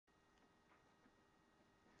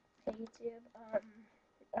to YouTube.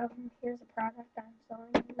 Here's a product I'm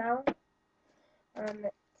selling now.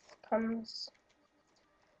 It comes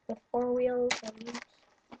with 4 wheels and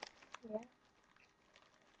yeah,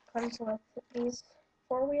 comes with these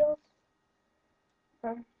 4 wheels.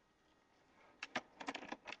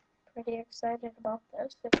 Pretty excited about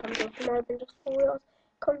this. It comes with more than just 4 wheels.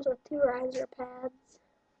 It comes with 2 riser pads,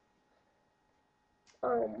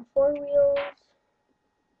 4 wheels,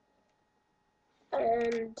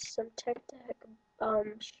 and some Tech Deck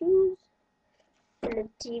shoes, and a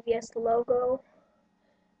DVS logo.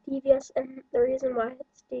 DVS, and the reason why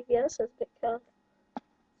it's DVS is because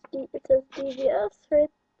it says DVS right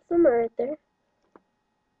somewhere right there.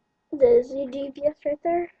 There's a DVS right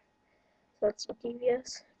there. So it's a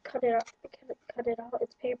DVS. Cut it out.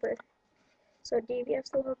 It's paper. So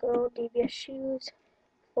DVS logo, DVS shoes,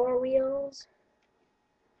 4 wheels,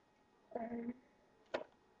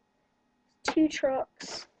 2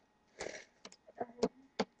 trucks.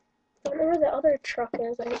 Don't know where the other truck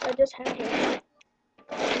is. I just had it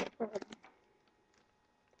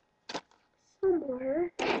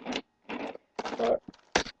somewhere, but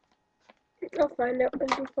I'll find it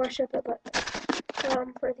before I ship it. But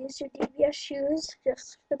for these 2 DVS shoes,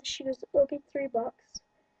 just for the shoes, it will be $3.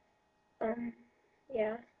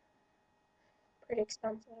 Yeah, pretty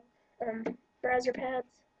expensive. Riser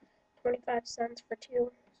pads, 25 cents for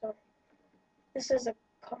 2. So this is a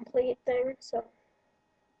complete thing. So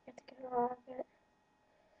you have to get all of it.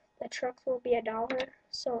 The trucks will be $1.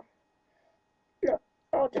 So no,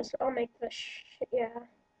 I'll make the yeah.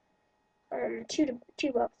 $2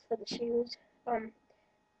 for the shoes. Uh,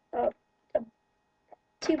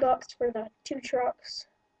 $2 for the 2 trucks.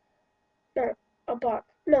 No, $1.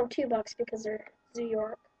 No, $2 because they're New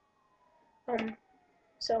York.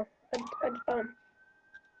 So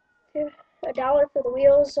 $1 for the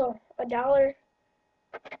wheels. So $1,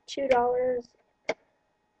 $2,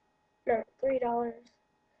 no, $3,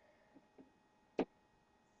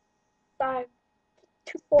 $5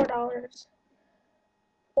 to $4,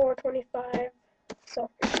 $4.25. So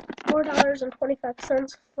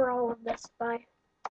 $4.25 for all of this. Bye.